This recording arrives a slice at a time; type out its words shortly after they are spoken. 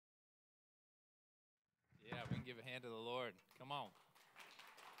We can give a hand to the Lord. Come on.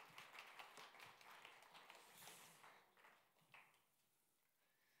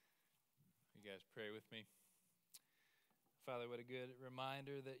 You guys pray with me. Father, what a good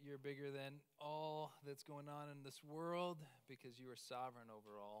reminder that you're bigger than all that's going on in this world because you are sovereign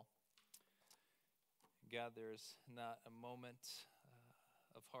over all. God, there's not a moment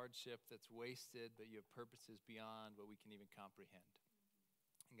of hardship that's wasted, but you have purposes beyond what we can even comprehend.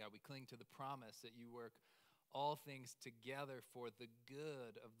 And God, we cling to the promise that you work all things together for the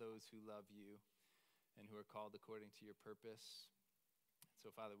good of those who love you and who are called according to your purpose. So,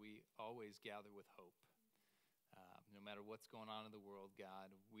 Father, we always gather with hope. No matter what's going on in the world,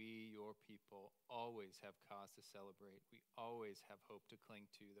 God, we, your people, always have cause to celebrate. We always have hope to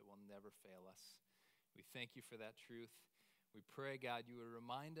cling to that will never fail us. We thank you for that truth. We pray, God, you would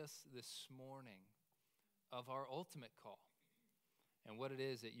remind us this morning of our ultimate call and what it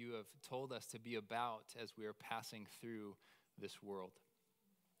is that you have told us to be about as we are passing through this world.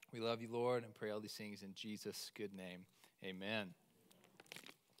 We love you, Lord, and pray all these things in Jesus' good name. Amen.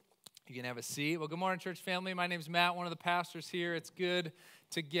 You can have a seat. Well, good morning, church family. My name's Matt, one of the pastors here. It's good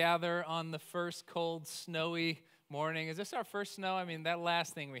to gather on the first cold, snowy morning. Is this our first snow? I mean, that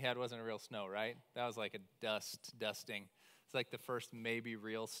last thing we had wasn't a real snow, right? That was like a dusting. It's like the first maybe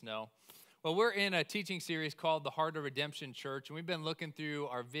real snow. Well, we're in a teaching series called The Heart of Redemption Church, and we've been looking through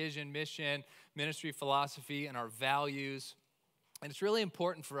our vision, mission, ministry philosophy, and our values. And it's really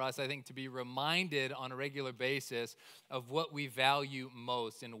important for us, I think, to be reminded on a regular basis of what we value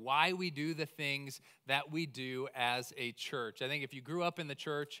most and why we do the things that we do as a church. I think if you grew up in the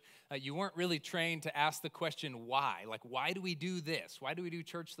church, you weren't really trained to ask the question why. Like, why do we do this? Why do we do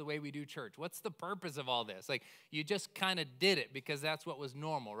church the way we do church? What's the purpose of all this? Like, you just kind of did it because that's what was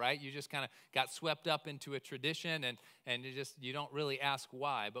normal, right? You just kind of got swept up into a tradition and you don't really ask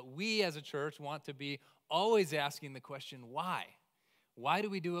why. But we as a church want to be always asking the question why? Why do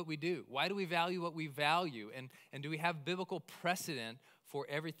we do what we do? Why do we value what we value? And do we have biblical precedent for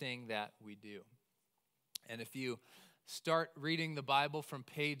everything that we do? And if you start reading the Bible from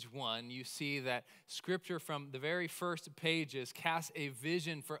page 1, you see that Scripture from the very first pages casts a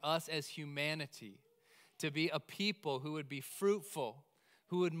vision for us as humanity to be a people who would be fruitful,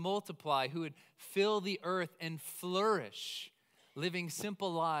 who would multiply, who would fill the earth and flourish, living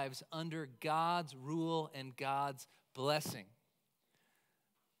simple lives under God's rule and God's blessing.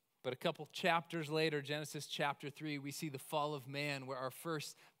 But a couple chapters later, Genesis chapter 3, we see the fall of man where our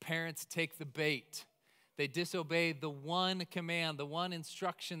first parents take the bait. They disobey the one command, the one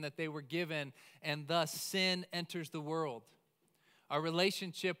instruction that they were given, and thus sin enters the world. Our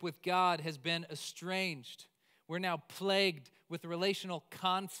relationship with God has been estranged. We're now plagued with relational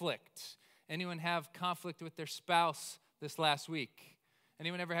conflict. Anyone have conflict with their spouse this last week?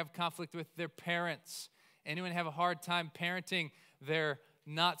 Anyone ever have conflict with their parents? Anyone have a hard time parenting their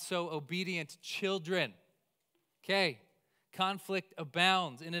not so obedient children? Okay, conflict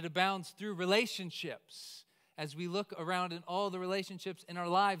abounds, and it abounds through relationships. As we look around in all the relationships in our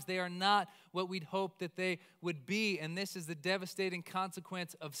lives, they are not what we'd hope that they would be, and this is the devastating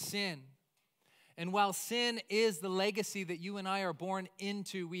consequence of sin. And while sin is the legacy that you and I are born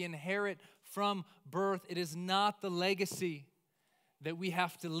into, we inherit from birth, it is not the legacy that we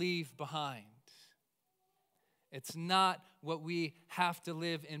have to leave behind. It's not what we have to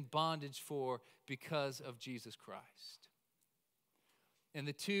live in bondage for because of Jesus Christ. And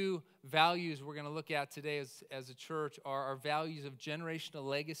the two values we're going to look at today as a church are our values of generational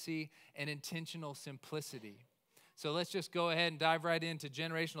legacy and intentional simplicity. So let's just go ahead and dive right into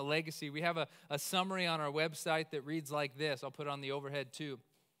generational legacy. We have a summary on our website that reads like this. I'll put it on the overhead too.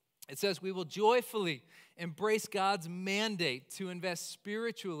 It says, we will joyfully embrace God's mandate to invest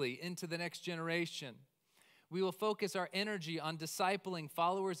spiritually into the next generation. We will focus our energy on discipling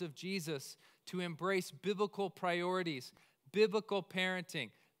followers of Jesus to embrace biblical priorities, biblical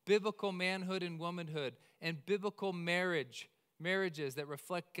parenting, biblical manhood and womanhood, and biblical marriages that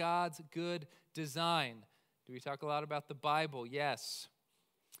reflect God's good design. Do we talk a lot about the Bible? Yes.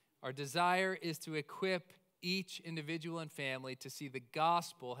 Our desire is to equip each individual and family to see the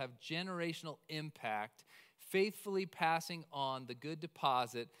gospel have generational impact, faithfully passing on the good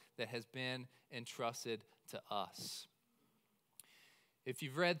deposit that has been entrusted to us. If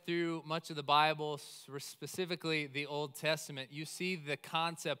you've read through much of the Bible, specifically the Old Testament, you see the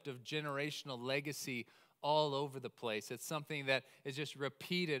concept of generational legacy all over the place. It's something that is just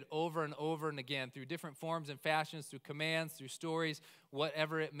repeated over and over and again through different forms and fashions, through commands, through stories,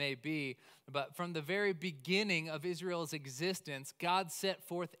 whatever it may be. But from the very beginning of Israel's existence, God set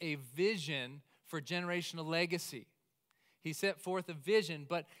forth a vision for generational legacy. He set forth a vision,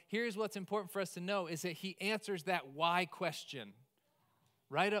 but here's what's important for us to know is that he answers that why question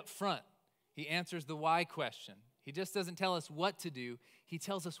right up front. He answers the why question. He just doesn't tell us what to do. He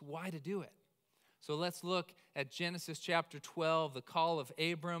tells us why to do it. So let's look at Genesis chapter 12, the call of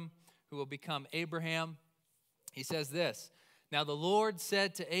Abram, who will become Abraham. He says this, "Now the Lord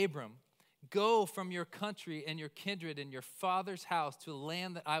said to Abram, 'Go from your country and your kindred and your father's house to a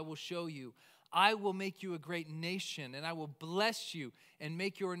land that I will show you. I will make you a great nation, and I will bless you and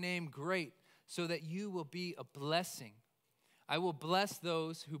make your name great, so that you will be a blessing. I will bless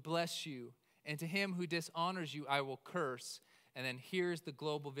those who bless you, and to him who dishonors you I will curse.'" And then here's the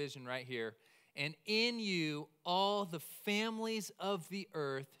global vision right here. "And in you all the families of the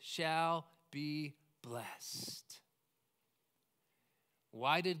earth shall be blessed."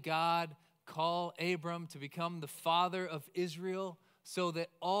 Why did God call Abram to become the father of Israel? So that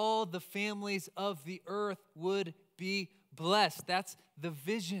all the families of the earth would be blessed. That's the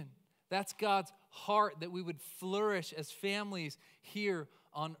vision. That's God's heart, that we would flourish as families here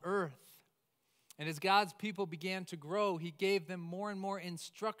on earth. And as God's people began to grow, he gave them more and more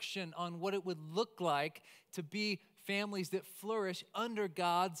instruction on what it would look like to be families that flourish under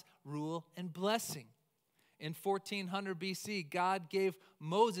God's rule and blessing. In 1400 BC, God gave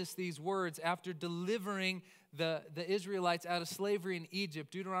Moses these words after delivering the Israelites out of slavery in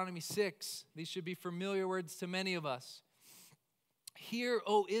Egypt. Deuteronomy 6. These should be familiar words to many of us. "Hear,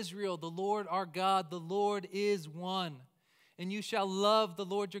 O Israel, the Lord our God, the Lord is one. And you shall love the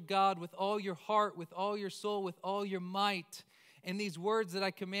Lord your God with all your heart, with all your soul, with all your might. And these words that I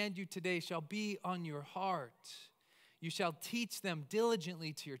command you today shall be on your heart. You shall teach them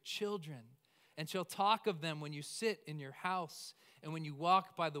diligently to your children, and shall talk of them when you sit in your house, and when you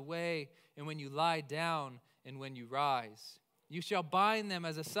walk by the way, and when you lie down, and when you rise. You shall bind them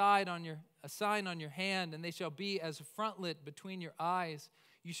as a sign on your hand, and they shall be as a frontlet between your eyes.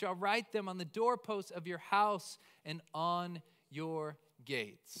 You shall write them on the doorposts of your house and on your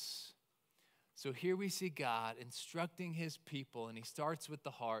gates." So here we see God instructing his people, and he starts with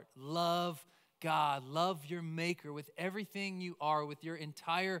the heart. Love God, love your Maker with everything you are, with your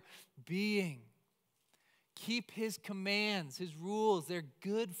entire being. Keep his commands, his rules. They're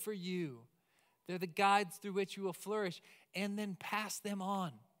good for you. They're the guides through which you will flourish. And then pass them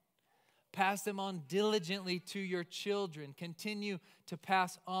on. Pass them on diligently to your children. Continue to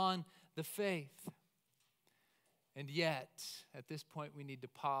pass on the faith. And yet, at this point, we need to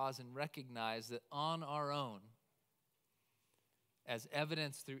pause and recognize that on our own, as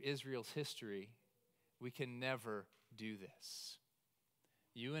evidenced through Israel's history, we can never do this.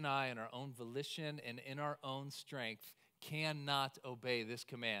 You and I, in our own volition and in our own strength, cannot obey this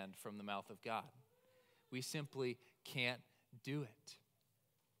command from the mouth of God. We simply can't do it.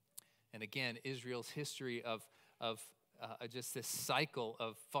 And again, Israel's history of just this cycle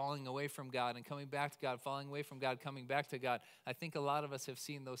of falling away from God and coming back to God, falling away from God, coming back to God. I think a lot of us have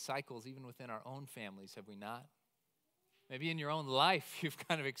seen those cycles even within our own families, have we not? Maybe in your own life, you've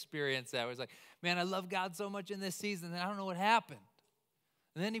kind of experienced that. Where it's like, man, I love God so much in this season, and I don't know what happened.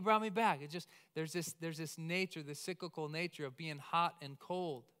 And then he brought me back. It's just, there's this nature, this cyclical nature of being hot and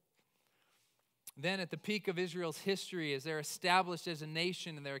cold. Then at the peak of Israel's history, as they're established as a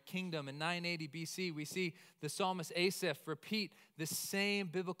nation and they're a kingdom in 980 BC, we see the psalmist Asaph repeat the same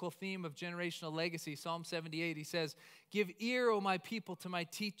biblical theme of generational legacy. Psalm 78, he says, "Give ear, O my people, to my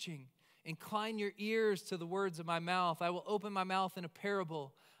teaching. Incline your ears to the words of my mouth. I will open my mouth in a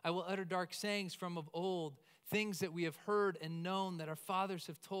parable. I will utter dark sayings from of old, things that we have heard and known that our fathers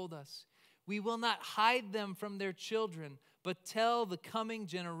have told us. We will not hide them from their children, but tell the coming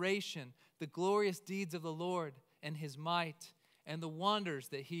generation the glorious deeds of the Lord and his might and the wonders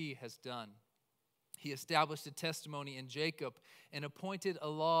that he has done. He established a testimony in Jacob and appointed a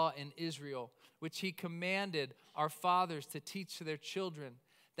law in Israel, which he commanded our fathers to teach to their children,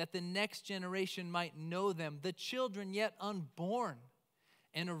 that the next generation might know them, the children yet unborn,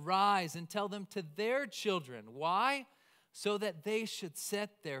 and arise and tell them to their children." Why? "So that they should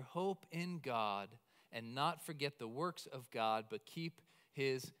set their hope in God and not forget the works of God, but keep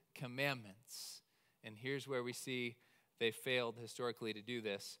his commandments." And here's where we see they failed historically to do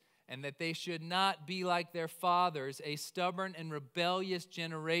this. "And that they should not be like their fathers, a stubborn and rebellious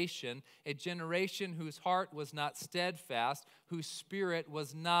generation, a generation whose heart was not steadfast, whose spirit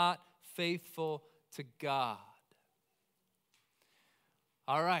was not faithful to God."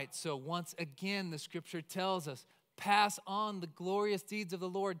 All right, so once again, the scripture tells us, pass on the glorious deeds of the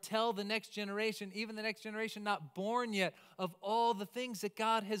Lord. Tell the next generation, even the next generation not born yet, of all the things that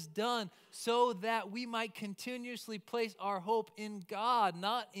God has done, so that we might continuously place our hope in God,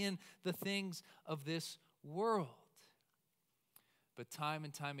 not in the things of this world. But time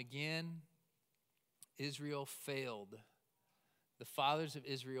and time again, Israel failed. The fathers of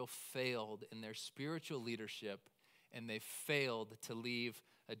Israel failed in their spiritual leadership, and they failed to leave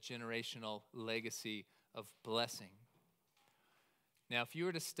a generational legacy of blessing. Now, if you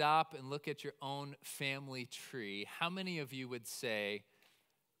were to stop and look at your own family tree, how many of you would say,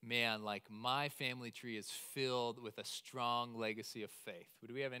 man, like my family tree is filled with a strong legacy of faith?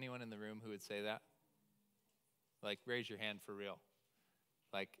 Would we have anyone in the room who would say that? Like, raise your hand for real.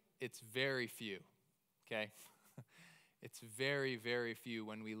 Like, it's very few, okay? It's very, very few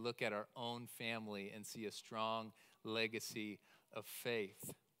when we look at our own family and see a strong legacy of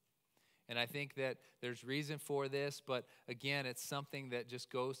faith. And I think that there's reason for this, but again, it's something that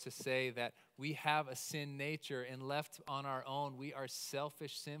just goes to say that we have a sin nature, and left on our own, we are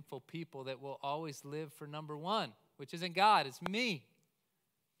selfish, sinful people that will always live for number one, which isn't God, it's me.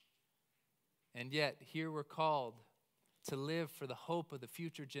 And yet, here we're called to live for the hope of the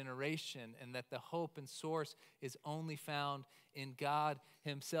future generation, and that the hope and source is only found in God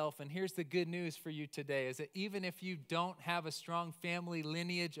himself. And here's the good news for you today, is that even if you don't have a strong family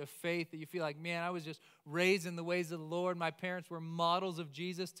lineage of faith, that you feel like, man, I was just raised in the ways of the Lord, my parents were models of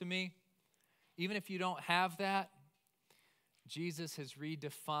Jesus to me. Even if you don't have that, Jesus has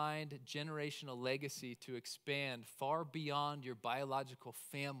redefined generational legacy to expand far beyond your biological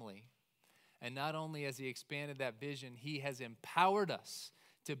family. And not only has he expanded that vision, he has empowered us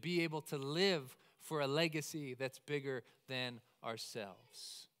to be able to live for a legacy that's bigger than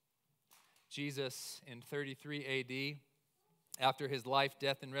ourselves. Jesus, in 33 AD, after his life,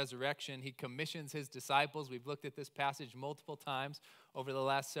 death, and resurrection, he commissions his disciples. We've looked at this passage multiple times over the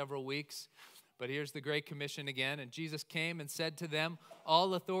last several weeks. But here's the Great Commission again. And Jesus came and said to them,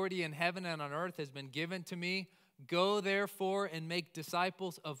 all authority in heaven and on earth has been given to me. Go therefore and make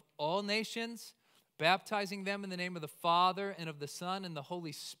disciples of all nations, baptizing them in the name of the Father and of the Son and the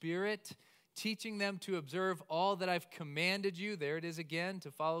Holy Spirit, teaching them to observe all that I've commanded you. There it is again, to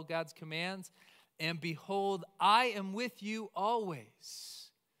follow God's commands. And behold, I am with you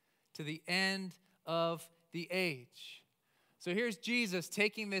always to the end of the age. So here's Jesus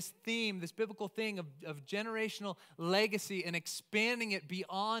taking this theme, this biblical thing of generational legacy, and expanding it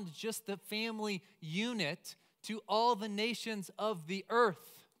beyond just the family unit to all the nations of the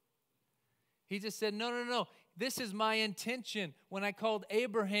earth. He just said, no. This is my intention. When I called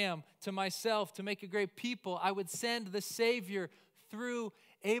Abraham to myself to make a great people, I would send the Savior through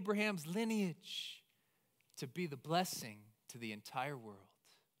Abraham's lineage to be the blessing to the entire world.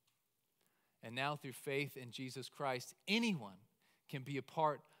 And now through faith in Jesus Christ, anyone can be a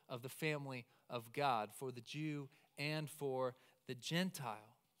part of the family of God, for the Jew and for the Gentile.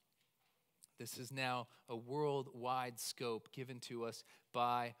 This is now a worldwide scope given to us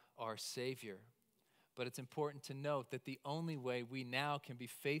by our Savior. But it's important to note that the only way we now can be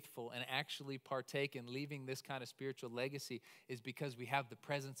faithful and actually partake in leaving this kind of spiritual legacy is because we have the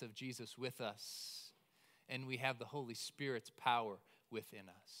presence of Jesus with us, and we have the Holy Spirit's power within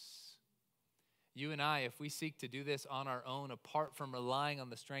us. You and I, if we seek to do this on our own, apart from relying on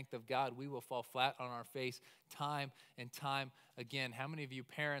the strength of God, we will fall flat on our face time and time again. How many of you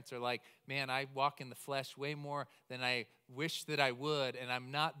parents are like, man, I walk in the flesh way more than I wish that I would, and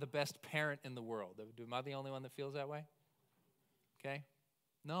I'm not the best parent in the world? Am I the only one that feels that way? Okay?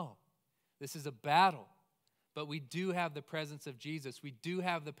 No. This is a battle. But we do have the presence of Jesus. We do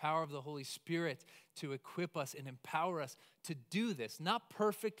have the power of the Holy Spirit to equip us and empower us to do this. Not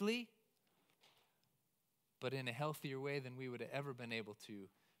perfectly, but in a healthier way than we would have ever been able to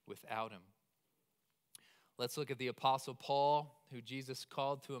without him. Let's look at the Apostle Paul, who Jesus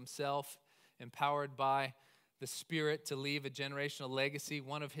called to himself, empowered by the Spirit to leave a generational legacy.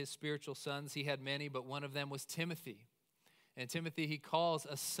 One of his spiritual sons, he had many, but one of them was Timothy. And Timothy he calls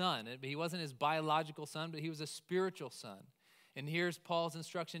a son. He wasn't his biological son, but he was a spiritual son. And here's Paul's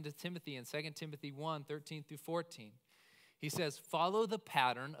instruction to Timothy in 2 Timothy 1, 13 through 14. He says, follow the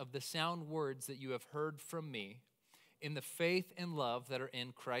pattern of the sound words that you have heard from me in the faith and love that are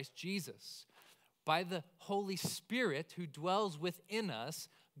in Christ Jesus. By the Holy Spirit who dwells within us,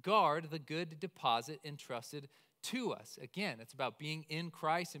 guard the good deposit entrusted to us. Again, it's about being in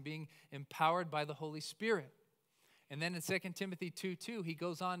Christ and being empowered by the Holy Spirit. And then in 2 Timothy 2:2, he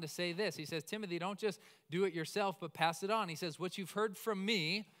goes on to say this. He says, Timothy, don't just do it yourself, but pass it on. He says, what you've heard from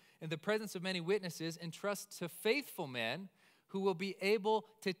me in the presence of many witnesses, entrust to faithful men who will be able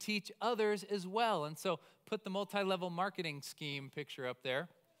to teach others as well. And so put the multi-level marketing scheme picture up there.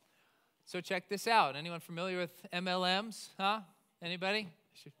 So check this out. Anyone familiar with MLMs? Huh? Anybody?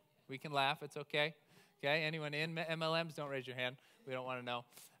 We can laugh. It's okay. Okay. Anyone in MLMs? Don't raise your hand. We don't want to know.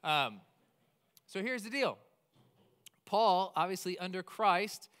 So here's the deal. Paul, obviously under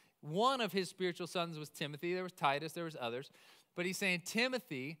Christ, one of his spiritual sons was Timothy. There was Titus, there was others. But he's saying,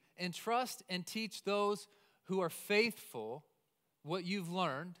 Timothy, entrust and teach those who are faithful what you've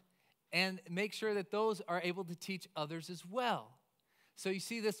learned, and make sure that those are able to teach others as well. So you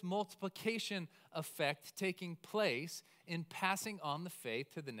see this multiplication effect taking place in passing on the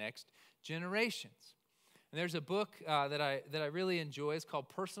faith to the next generations. And there's a book that I really enjoy. It's called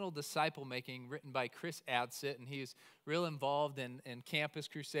Personal Disciple Making, written by Chris Adsit, and he's real involved in Campus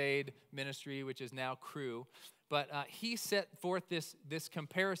Crusade ministry, which is now Cru. But he set forth this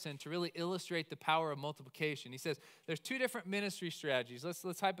comparison to really illustrate the power of multiplication. He says there's two different ministry strategies.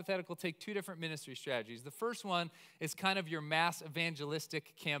 Let's hypothetical take two different ministry strategies. The first one is kind of your mass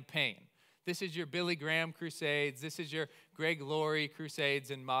evangelistic campaign. This is your Billy Graham crusades. This is your Greg Laurie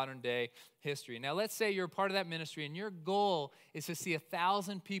crusades in modern day history. Now, let's say you're a part of that ministry and your goal is to see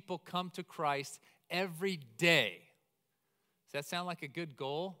 1,000 people come to Christ every day. Does that sound like a good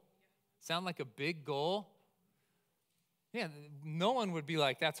goal? Sound like a big goal? Yeah, no one would be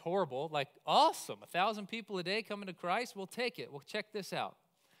like, that's horrible. Like, awesome, 1,000 people a day coming to Christ? We'll take it. Well, check this out.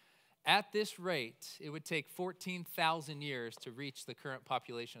 At this rate, it would take 14,000 years to reach the current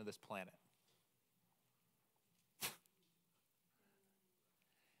population of this planet.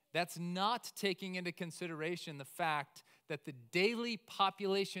 That's not taking into consideration the fact that the daily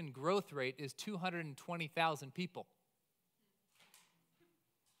population growth rate is 220,000 people.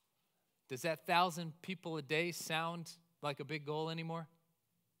 Does that 1,000 people a day sound like a big goal anymore?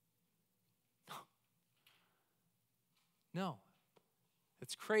 No.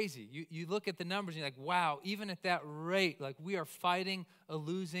 It's crazy. You look at the numbers and you're like, wow, even at that rate, like we are fighting a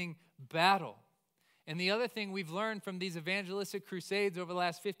losing battle. And the other thing we've learned from these evangelistic crusades over the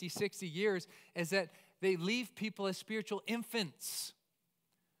last 50, 60 years is that they leave people as spiritual infants.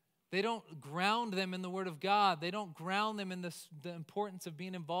 They don't ground them in the Word of God. They don't ground them in the importance of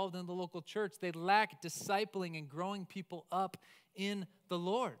being involved in the local church. They lack discipling and growing people up in the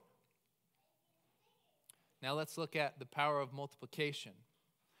Lord. Now let's look at the power of multiplication.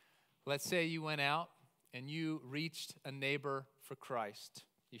 Let's say you went out and you reached a neighbor for Christ.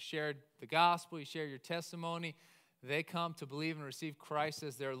 You shared the gospel, you shared your testimony. They come to believe and receive Christ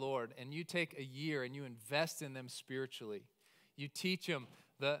as their Lord. And you take a year and you invest in them spiritually. You teach them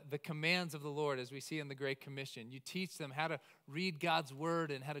the commands of the Lord, as we see in the Great Commission. You teach them how to read God's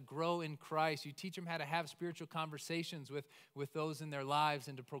word and how to grow in Christ. You teach them how to have spiritual conversations with those in their lives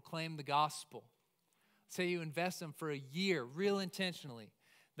and to proclaim the gospel. Say you invest them for a year, real intentionally.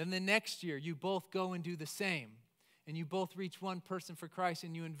 Then the next year, you both go and do the same. And you both reach one person for Christ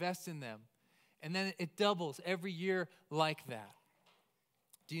and you invest in them. And then it doubles every year like that.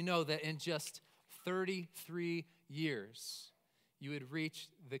 Do you know that in just 33 years, you would reach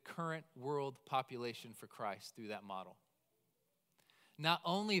the current world population for Christ through that model? Not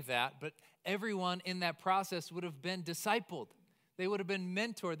only that, but everyone in that process would have been discipled. They would have been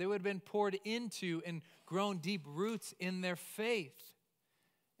mentored. They would have been poured into and grown deep roots in their faith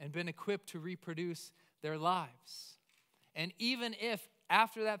and been equipped to reproduce their lives. And even if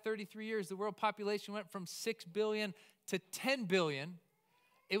after that 33 years, the world population went from 6 billion to 10 billion,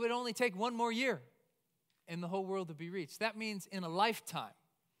 it would only take one more year and the whole world would be reached. That means in a lifetime,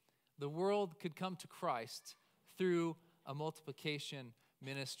 the world could come to Christ through a multiplication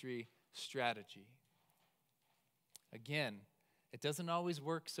ministry strategy. Again, it doesn't always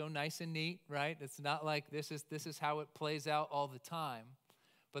work so nice and neat, right? It's not like this is how it plays out all the time.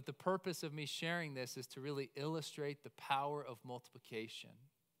 But the purpose of me sharing this is to really illustrate the power of multiplication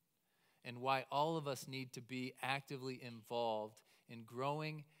and why all of us need to be actively involved in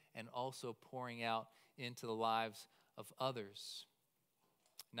growing and also pouring out into the lives of others.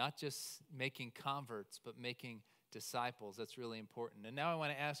 Not just making converts, but making disciples. That's really important. And now I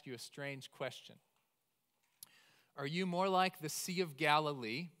want to ask you a strange question. Are you more like the Sea of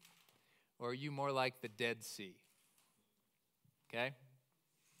Galilee, or are you more like the Dead Sea? Okay?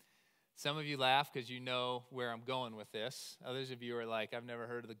 Some of you laugh because you know where I'm going with this. Others of you are like, I've never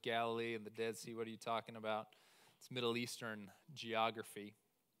heard of the Galilee and the Dead Sea. What are you talking about? It's Middle Eastern geography.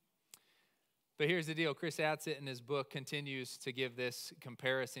 But here's the deal. Chris Adsit in his book continues to give this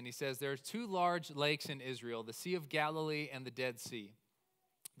comparison. He says there are two large lakes in Israel, the Sea of Galilee and the Dead Sea.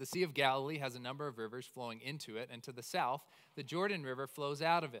 The Sea of Galilee has a number of rivers flowing into it, and to the south, the Jordan River flows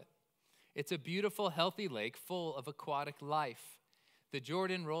out of it. It's a beautiful, healthy lake full of aquatic life. The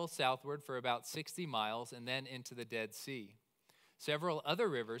Jordan rolls southward for about 60 miles and then into the Dead Sea. Several other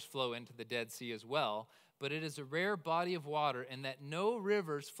rivers flow into the Dead Sea as well, but it is a rare body of water in that no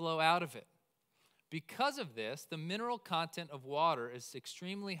rivers flow out of it. Because of this, the mineral content of water is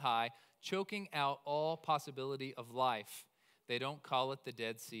extremely high choking out all possibility of life. They don't call it the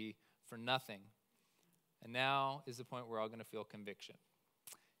Dead Sea for nothing. And now is the point where we're all going to feel conviction.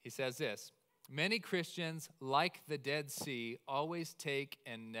 He says this, many Christians, like the Dead Sea, always take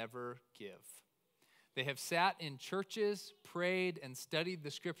and never give. They have sat in churches, prayed, and studied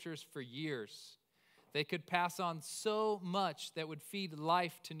the scriptures for years. They could pass on so much that would feed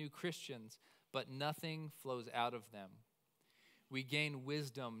life to new Christians, but nothing flows out of them. We gain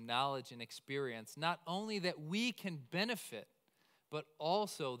wisdom, knowledge, and experience, not only that we can benefit, but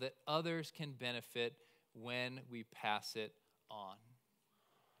also that others can benefit when we pass it on.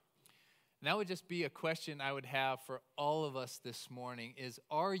 And that would just be a question I would have for all of us this morning is,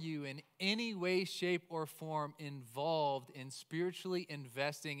 are you in any way, shape, or form involved in spiritually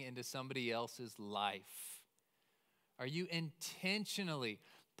investing into somebody else's life? Are you intentionally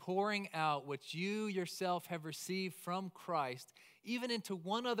pouring out what you yourself have received from Christ, even into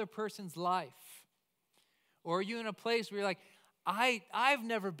one other person's life? Or are you in a place where you're like, I've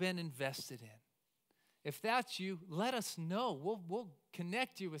never been invested in? If that's you, let us know. We'll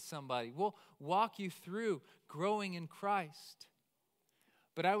connect you with somebody. We'll walk you through growing in Christ.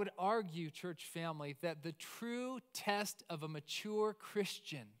 But I would argue, church family, that the true test of a mature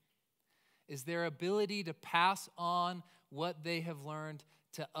Christian is their ability to pass on what they have learned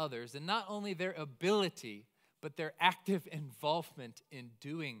to others. And not only their ability, but their active involvement in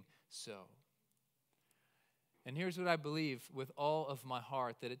doing so. And here's what I believe with all of my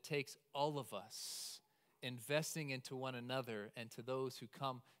heart, that it takes all of us investing into one another and to those who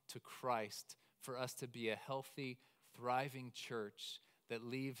come to Christ for us to be a healthy, thriving church that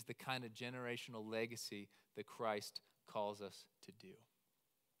leaves the kind of generational legacy that Christ calls us to do.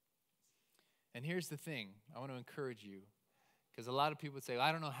 And here's the thing, I want to encourage you, because a lot of people would say,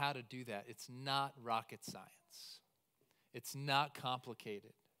 I don't know how to do that. It's not rocket science. It's not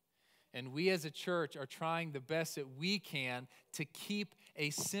complicated. And we as a church are trying the best that we can to keep a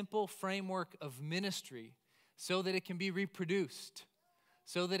simple framework of ministry so that it can be reproduced,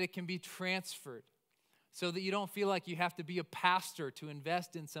 so that it can be transferred, so that you don't feel like you have to be a pastor to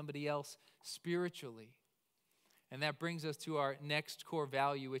invest in somebody else spiritually. And that brings us to our next core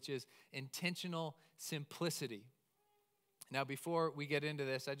value, which is intentional simplicity. Now, before we get into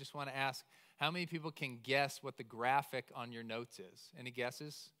this, I just want to ask, how many people can guess what the graphic on your notes is? Any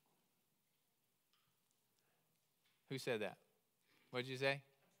guesses? Who said that? What did you say?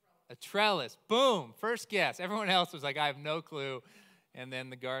 A trellis. Boom. First guess. Everyone else was like, I have no clue. And then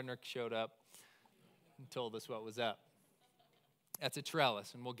the gardener showed up and told us what was up. That's a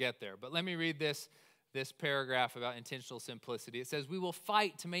trellis, and we'll get there. But let me read this paragraph about intentional simplicity. It says, we will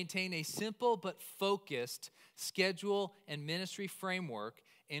fight to maintain a simple but focused schedule and ministry framework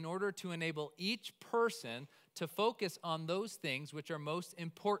in order to enable each person to focus on those things which are most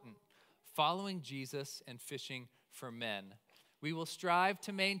important, following Jesus and fishing for men. We will strive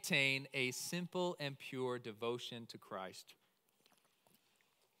to maintain a simple and pure devotion to Christ.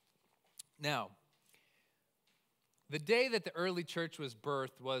 Now, the day that the early church was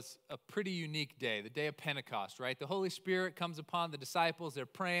birthed was a pretty unique day, the day of Pentecost, right? The Holy Spirit comes upon the disciples, they're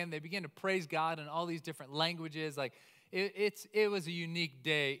praying, they begin to praise God in all these different languages. Like it was a unique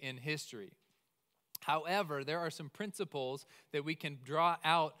day in history. However, there are some principles that we can draw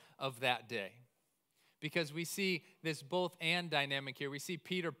out of that day, because we see this both and dynamic here. We see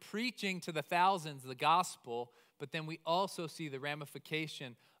Peter preaching to the thousands the gospel, but then we also see the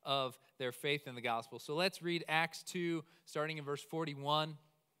ramification of their faith in the gospel. So let's read Acts 2, starting in verse 41.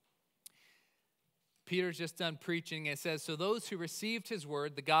 Peter's just done preaching. It says, so those who received his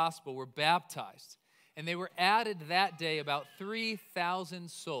word, the gospel, were baptized. And they were added that day about 3,000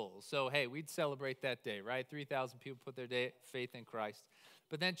 souls. So, hey, we'd celebrate that day, right? 3,000 people put their faith in Christ.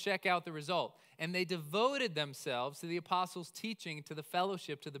 But then check out the result. And they devoted themselves to the apostles' teaching, to the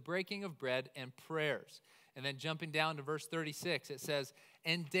fellowship, to the breaking of bread and prayers. And then jumping down to verse 36, it says,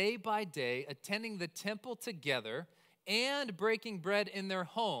 and day by day, attending the temple together and breaking bread in their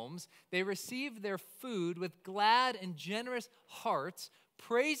homes, they received their food with glad and generous hearts,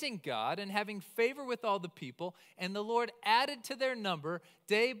 praising God and having favor with all the people. And the Lord added to their number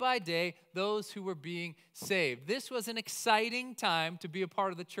day by day those who were being saved. This was an exciting time to be a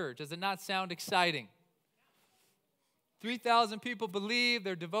part of the church. Does it not sound exciting? 3,000 people believe,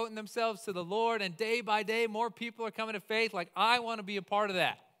 they're devoting themselves to the Lord, and day by day more people are coming to faith. Like, I want to be a part of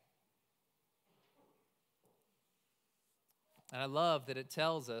that. And I love that it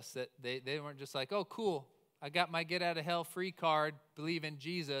tells us that they weren't just like, oh, cool, I got my get out of hell free card, believe in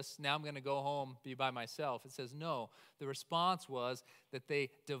Jesus, now I'm going to go home, be by myself. It says no. The response was that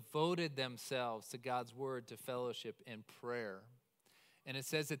they devoted themselves to God's word, to fellowship and prayer. And it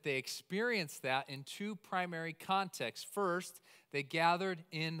says that they experienced that in two primary contexts. First, they gathered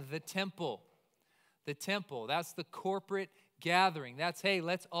in the temple. The temple, that's the corporate gathering. That's, hey,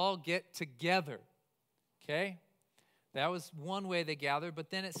 let's all get together. Okay? That was one way they gathered. But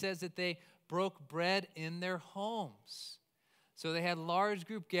then it says that they broke bread in their homes. So they had large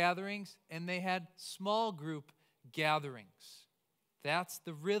group gatherings and they had small group gatherings. That's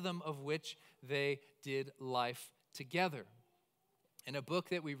the rhythm of which they did life together. In a book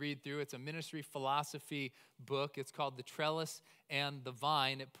that we read through, it's a ministry philosophy book. It's called The Trellis and the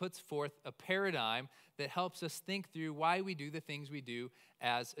Vine. It puts forth a paradigm that helps us think through why we do the things we do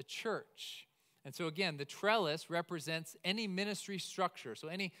as a church. And so again, the trellis represents any ministry structure. So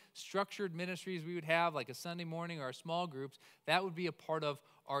any structured ministries we would have, like a Sunday morning or our small groups, that would be a part of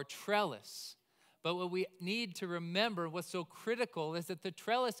our trellis. But what we need to remember, what's so critical, is that the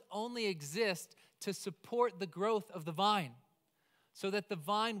trellis only exists to support the growth of the vine, so that the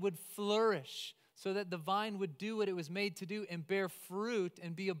vine would flourish, so that the vine would do what it was made to do and bear fruit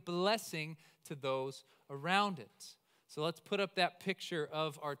and be a blessing to those around it. So let's put up that picture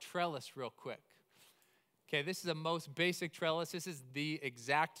of our trellis real quick. Okay, this is a most basic trellis. This is the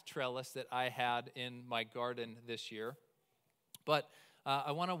exact trellis that I had in my garden this year. But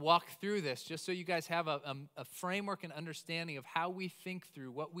I want to walk through this just so you guys have a framework and understanding of how we think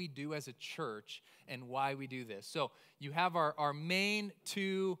through what we do as a church and why we do this. So you have our main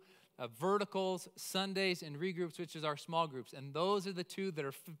two verticals, Sundays and regroups, which is our small groups. And those are the two that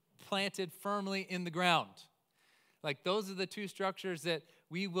are planted firmly in the ground. Like those are the two structures that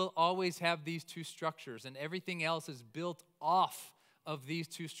we will always have, these two structures, and everything else is built off of these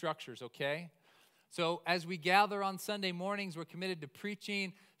two structures, okay? So as we gather on Sunday mornings, we're committed to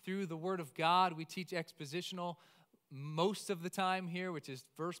preaching through the Word of God. We teach expositional most of the time here, which is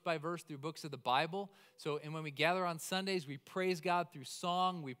verse by verse through books of the Bible. So, and when we gather on Sundays, we praise God through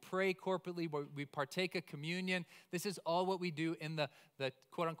song. We pray corporately. We partake of communion. This is all what we do in the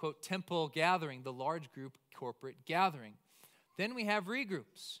quote-unquote temple gathering, the large group corporate gathering. Then we have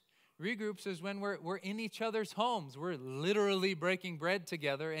regroups. Regroups is when we're in each other's homes. We're literally breaking bread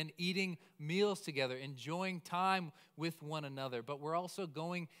together and eating meals together, enjoying time with one another. But we're also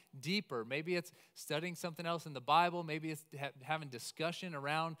going deeper. Maybe it's studying something else in the Bible. Maybe it's having discussion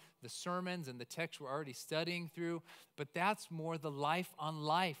around the sermons and the text we're already studying through. But that's more the life on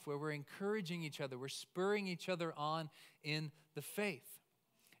life, where we're encouraging each other. We're spurring each other on in the faith.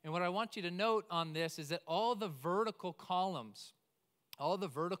 And what I want you to note on this is that all the vertical columns, all the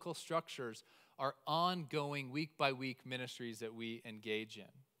vertical structures are ongoing week-by-week ministries that we engage in.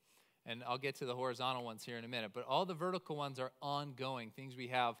 And I'll get to the horizontal ones here in a minute, but all the vertical ones are ongoing, things we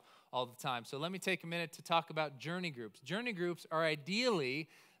have all the time. So let me take a minute to talk about journey groups. Journey groups are ideally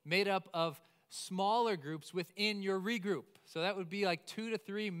made up of smaller groups within your regroup. So that would be like 2 to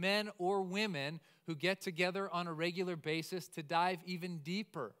 3 men or women who get together on a regular basis to dive even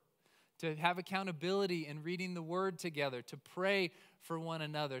deeper, to have accountability in reading the Word together, to pray for one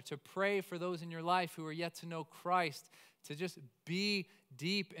another, to pray for those in your life who are yet to know Christ, to just be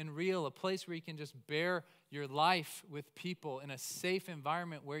deep and real, a place where you can just bear your life with people in a safe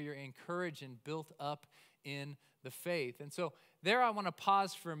environment where you're encouraged and built up in the faith. And so there I want to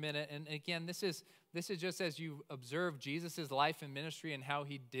pause for a minute. And again, this is just as you observe Jesus' life and ministry and how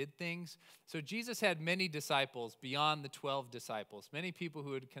he did things. So Jesus had many disciples beyond the 12 disciples, many people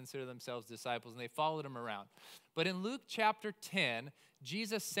who would consider themselves disciples, and they followed him around. But in Luke chapter 10,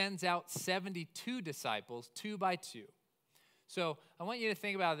 Jesus sends out 72 disciples, 2 by 2. So I want you to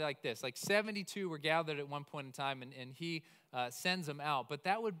think about it like this. Like 72 were gathered at one point in time, and he sends them out. But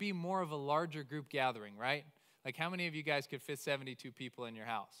that would be more of a larger group gathering, right? Like how many of you guys could fit 72 people in your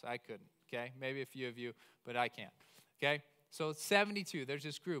house? I couldn't, okay? Maybe a few of you, but I can't, okay? So 72, there's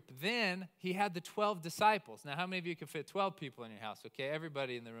this group. Then he had the 12 disciples. Now, how many of you can fit 12 people in your house? Okay,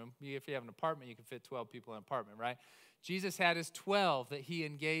 everybody in the room. If you have an apartment, you can fit 12 people in an apartment, right? Jesus had his 12 that he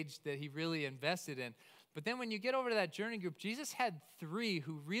engaged, that he really invested in. But then when you get over to that journey group, Jesus had 3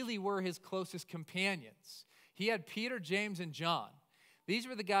 who really were his closest companions. He had Peter, James, and John. These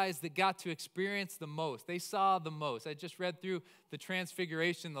were the guys that got to experience the most. They saw the most. I just read through the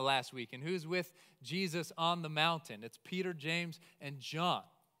Transfiguration the last week, and who's with Jesus on the mountain? It's Peter, James, and John.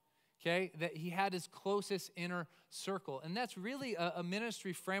 Okay, that he had his closest inner circle. And that's really a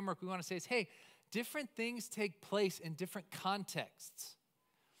ministry framework we want to say is, hey, different things take place in different contexts.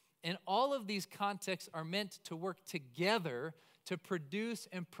 And all of these contexts are meant to work together to produce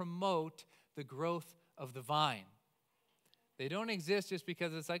and promote the growth of the vine. They don't exist just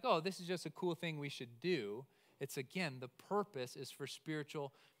because it's like, oh, this is just a cool thing we should do. It's, again, the purpose is for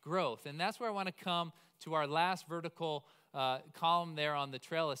spiritual growth. And that's where I want to come to our last vertical column there on the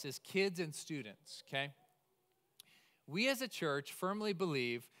trellis is kids and students, okay? We as a church firmly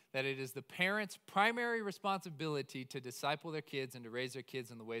believe that it is the parents' primary responsibility to disciple their kids and to raise their kids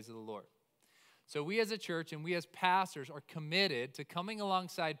in the ways of the Lord. So we as a church and we as pastors are committed to coming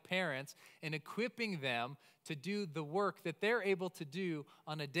alongside parents and equipping them to do the work that they're able to do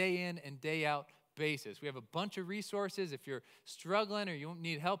on a day in and day out basis. We have a bunch of resources. If you're struggling or you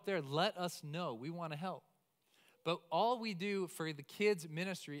need help there, let us know. We want to help. But all we do for the kids'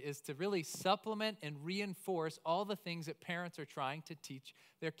 ministry is to really supplement and reinforce all the things that parents are trying to teach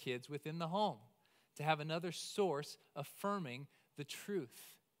their kids within the home, to have another source affirming the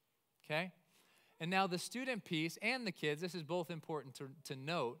truth, okay? And now the student piece and the kids, this is both important to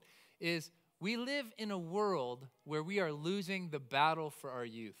note, is we live in a world where we are losing the battle for our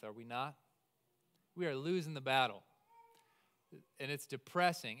youth, are we not? We are losing the battle. And it's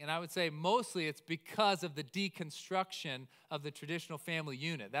depressing. And I would say mostly it's because of the deconstruction of the traditional family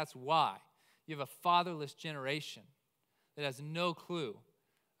unit. That's why. You have a fatherless generation that has no clue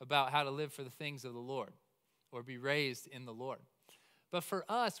about how to live for the things of the Lord or be raised in the Lord. But for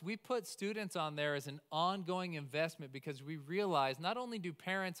us, we put students on there as an ongoing investment because we realize not only do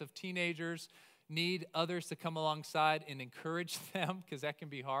parents of teenagers need others to come alongside and encourage them, because that can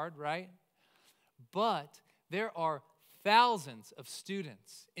be hard, right? But there are thousands of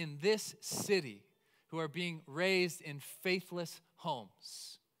students in this city who are being raised in faithless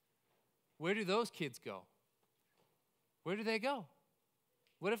homes. Where do those kids go? Where do they go?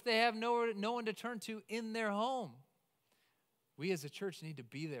 What if they have no one to turn to in their home? We as a church need to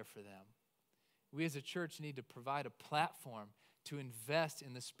be there for them. We as a church need to provide a platform to invest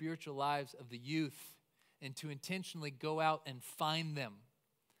in the spiritual lives of the youth and to intentionally go out and find them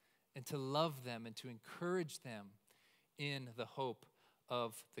and to love them and to encourage them in the hope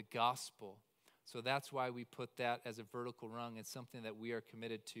of the gospel. So that's why we put that as a vertical rung. It's something that we are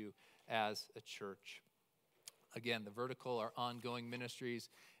committed to as a church. Again, the vertical are ongoing ministries,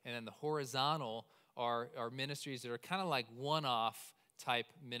 and then the horizontal are ministries that are kind of like one-off type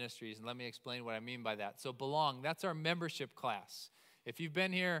ministries. And let me explain what I mean by that. So Belong, that's our membership class. If you've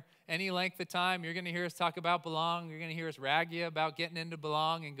been here any length of time, you're going to hear us talk about Belong. You're going to hear us rag you about getting into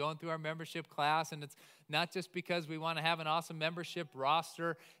Belong and going through our membership class. And it's not just because we want to have an awesome membership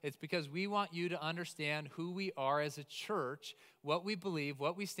roster. It's because we want you to understand who we are as a church, what we believe,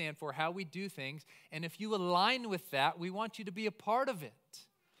 what we stand for, how we do things. And if you align with that, we want you to be a part of it.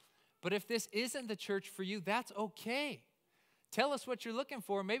 But if this isn't the church for you, that's okay. Tell us what you're looking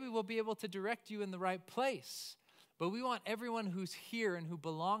for. Maybe we'll be able to direct you in the right place. But we want everyone who's here and who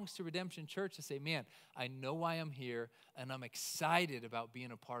belongs to Redemption Church to say, man, I know why I'm here, and I'm excited about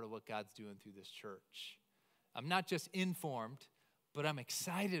being a part of what God's doing through this church. I'm not just informed, but I'm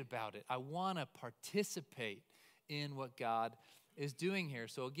excited about it. I want to participate in what God is doing here.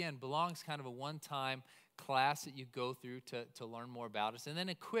 So again, Belong's kind of a one-time class that you go through to learn more about us. And then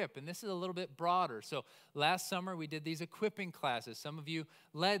Equip, and this is a little bit broader. So last summer we did these equipping classes. Some of you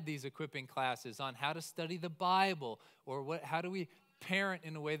led these equipping classes on how to study the Bible, or how do we parent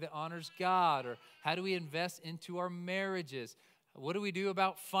in a way that honors God, or how do we invest into our marriages. What do we do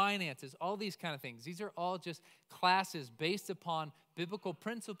about finances? All these kind of things. These are all just classes based upon biblical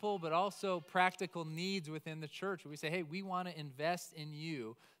principle, but also practical needs within the church. We say, hey, we want to invest in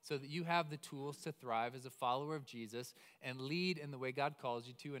you so that you have the tools to thrive as a follower of Jesus and lead in the way God calls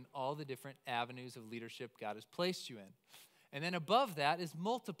you to in all the different avenues of leadership God has placed you in. And then above that is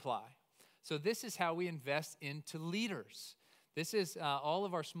Multiply. So this is how we invest into leaders. This is all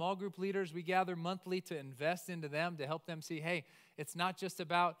of our small group leaders. We gather monthly to invest into them, to help them see, hey, it's not just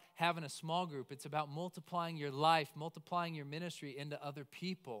about having a small group. It's about multiplying your life, multiplying your ministry into other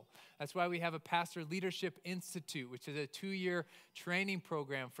people. That's why we have a Pastor Leadership Institute, which is a 2-year training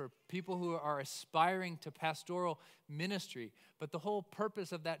program for people who are aspiring to pastoral ministry. But the whole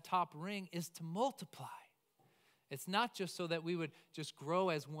purpose of that top ring is to multiply. It's not just so that we would just grow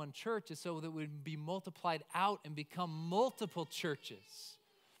as one church. It's so that we would be multiplied out and become multiple churches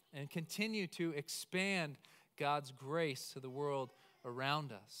and continue to expand God's grace to the world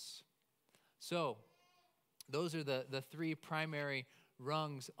around us. So those are the 3 primary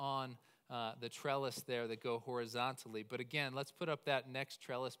rungs on the trellis there that go horizontally. But again, let's put up that next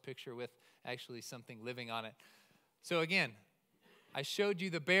trellis picture with actually something living on it. So again, I showed you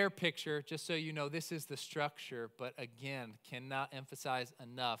the bare picture just so you know this is the structure, but again, cannot emphasize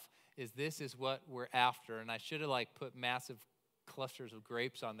enough is this is what we're after. And I should have put massive clusters of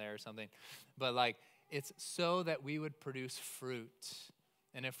grapes on there or something, but it's so that we would produce fruit.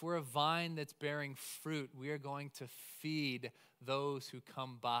 And if we're a vine that's bearing fruit, we are going to feed those who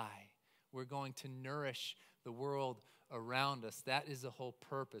come by. We're going to nourish the world around us. That is the whole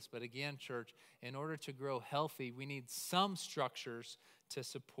purpose. But again, church, in order to grow healthy, we need some structures to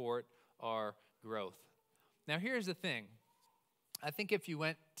support our growth. Now, here's the thing. I think if you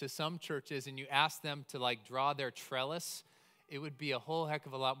went to some churches and you asked them to like draw their trellis, it would be a whole heck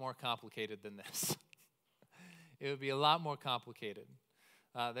of a lot more complicated than this. It would be a lot more complicated.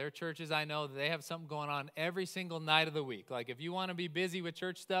 There are churches I know that they have something going on every single night of the week. Like if you want to be busy with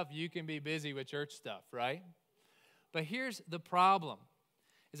church stuff, you can be busy with church stuff, right? But here's the problem,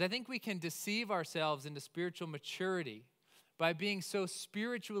 is I think we can deceive ourselves into spiritual maturity by being so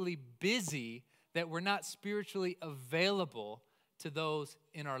spiritually busy that we're not spiritually available to those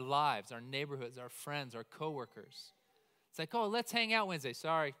in our lives, our neighborhoods, our friends, our coworkers. It's like, oh, let's hang out Wednesday.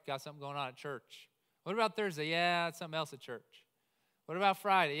 Sorry, got something going on at church. What about Thursday? Yeah, it's something else at church. What about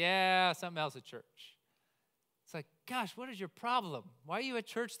Friday? Yeah, something else at church. It's like, gosh, what is your problem? Why are you at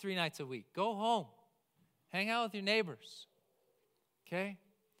church 3 nights a week? Go home. Hang out with your neighbors. Okay?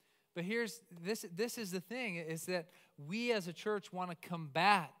 But this is the thing, is that we as a church want to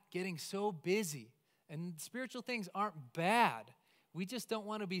combat getting so busy. And spiritual things aren't bad. We just don't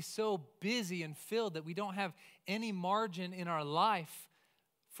want to be so busy and filled that we don't have any margin in our life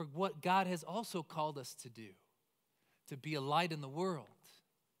for what God has also called us to do. To be a light in the world.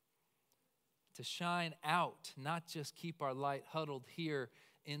 To shine out, not just keep our light huddled here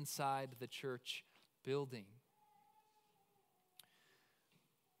inside the church building.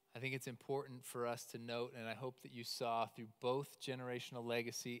 I think it's important for us to note, and I hope that you saw through both generational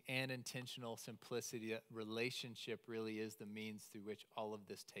legacy and intentional simplicity, that relationship really is the means through which all of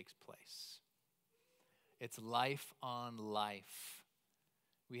this takes place. It's life on life.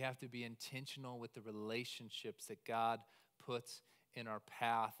 We have to be intentional with the relationships that God puts in our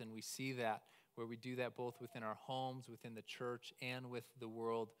path, and we see that where we do that both within our homes, within the church, and with the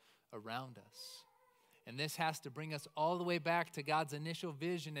world around us. And this has to bring us all the way back to God's initial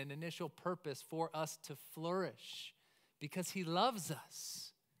vision and initial purpose for us to flourish, because He loves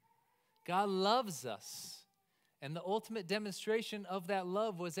us. God loves us. And the ultimate demonstration of that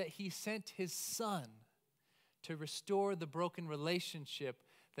love was that He sent His Son to restore the broken relationship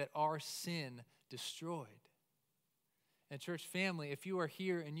that our sin destroyed. And church family, if you are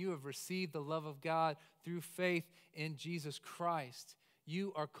here and you have received the love of God through faith in Jesus Christ,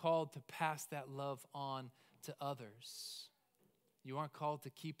 you are called to pass that love on to others. You aren't called to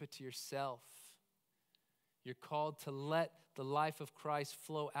keep it to yourself. You're called to let the life of Christ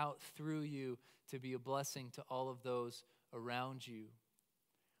flow out through you to be a blessing to all of those around you.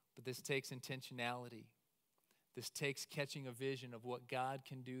 But this takes intentionality. This takes catching a vision of what God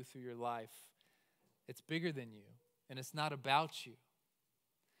can do through your life. It's bigger than you, and it's not about you.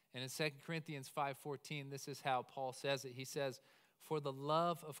 And in 2 Corinthians 5:14, this is how Paul says it. He says, "For the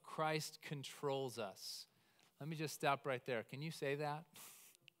love of Christ controls us." Let me just stop right there. Can you say that?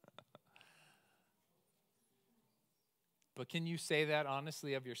 But can you say that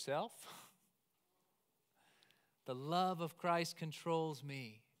honestly of yourself? The love of Christ controls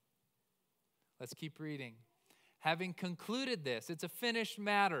me. Let's keep reading. Having concluded this, it's a finished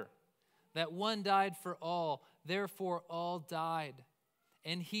matter, that one died for all, therefore all died.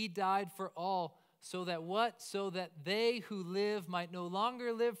 And He died for all, so that what? So that they who live might no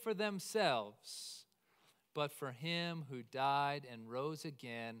longer live for themselves, but for Him who died and rose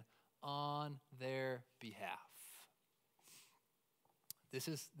again on their behalf. This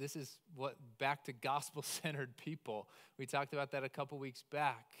is what, back to gospel-centered people. We talked about that a couple weeks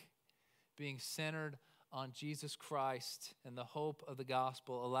back. Being centered on Jesus Christ and the hope of the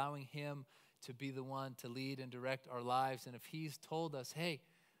gospel, allowing Him to be the one to lead and direct our lives. And if He's told us, hey,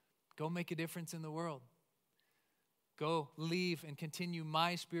 go make a difference in the world. Go leave and continue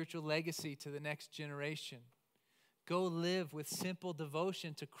my spiritual legacy to the next generation. Go live with simple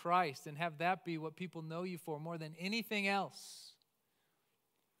devotion to Christ and have that be what people know you for more than anything else.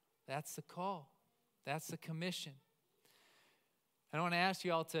 That's the call. That's the commission. And I want to ask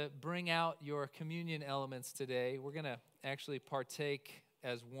you all to bring out your communion elements today. We're going to actually partake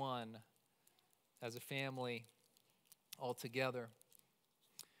as one, as a family, all together.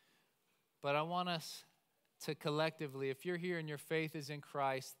 But I want us to collectively, if you're here and your faith is in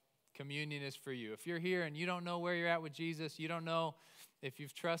Christ, communion is for you. If you're here and you don't know where you're at with Jesus, you don't know if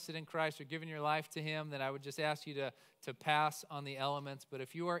you've trusted in Christ or given your life to Him, then I would just ask you to pass on the elements. But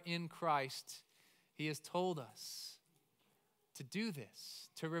if you are in Christ, He has told us to do this,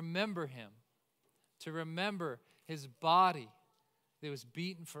 to remember Him, to remember His body that was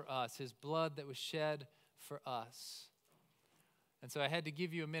beaten for us, His blood that was shed for us. And so I had to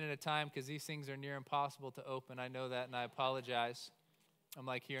give you a minute of time because these things are near impossible to open. I know that, and I apologize. I'm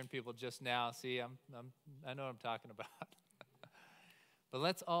like hearing people just now. See, I know what I'm talking about. But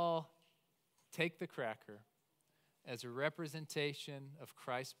let's all take the cracker as a representation of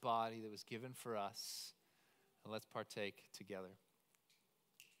Christ's body that was given for us, and let's partake together.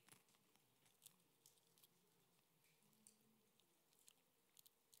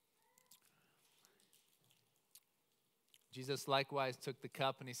 Jesus likewise took the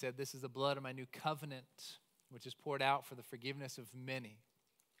cup and he said, "This is the blood of my new covenant, which is poured out for the forgiveness of many."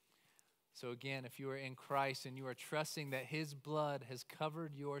 So again, if you are in Christ and you are trusting that his blood has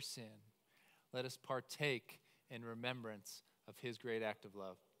covered your sin, let us partake in remembrance of his great act of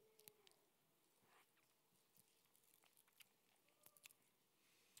love.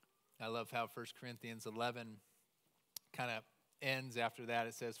 I love how 1 Corinthians 11 kind of ends after that.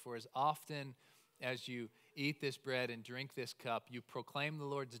 It says, "For as often as you eat this bread and drink this cup, you proclaim the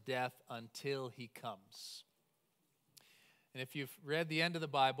Lord's death until he comes." And if you've read the end of the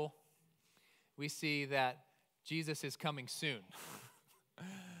Bible, we see that Jesus is coming soon.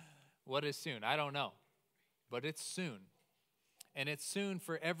 What is soon? I don't know, but it's soon. And it's soon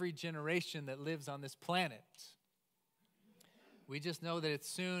for every generation that lives on this planet. We just know that it's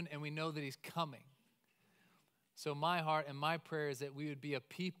soon, and we know that he's coming. So my heart and my prayer is that we would be a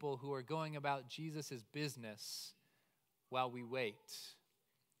people who are going about Jesus' business while we wait.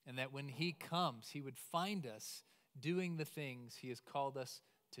 And that when he comes, he would find us doing the things he has called us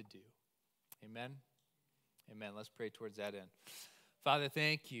to do. Amen? Amen. Let's pray towards that end. Father,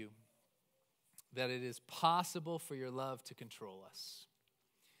 thank you that it is possible for your love to control us.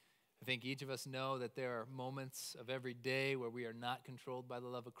 I think each of us know that there are moments of every day where we are not controlled by the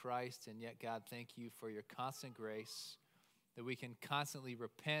love of Christ, and yet, God, thank you for your constant grace, that we can constantly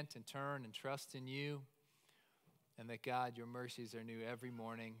repent and turn and trust in you, and that, God, your mercies are new every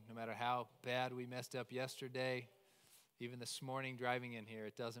morning. No matter how bad we messed up yesterday, even this morning driving in here,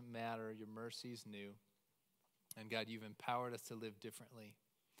 it doesn't matter. Your mercy's new. And God, you've empowered us to live differently.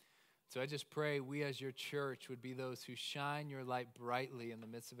 So I just pray we as your church would be those who shine your light brightly in the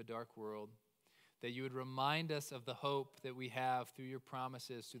midst of a dark world, that you would remind us of the hope that we have through your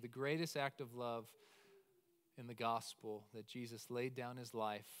promises, through the greatest act of love in the gospel, that Jesus laid down his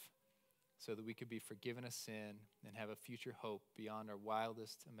life so that we could be forgiven of sin and have a future hope beyond our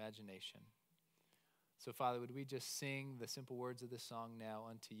wildest imagination. So, Father, would we just sing the simple words of this song now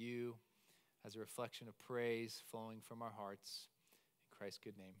unto you as a reflection of praise flowing from our hearts. In Christ's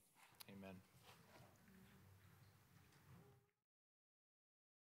good name, amen.